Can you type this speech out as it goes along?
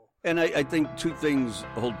And I think two things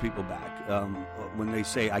hold people back when they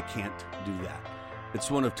say, I can't do that.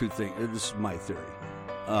 It's one of two things. This is my theory.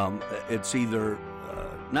 It's either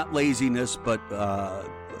not laziness, but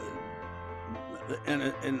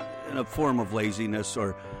in a form of laziness,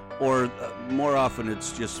 or more often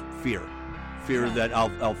it's just fear that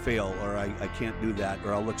I'll fail, or I can't do that,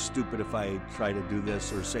 or I'll look stupid if I try to do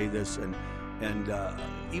this or say this. And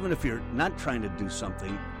even if you're not trying to do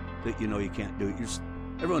something that you know you can't do,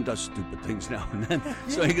 everyone does stupid things now and then.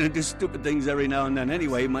 So you're going to do stupid things every now and then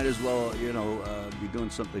anyway. You might as well, be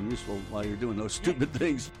doing something useful while you're doing those stupid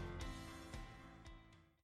things.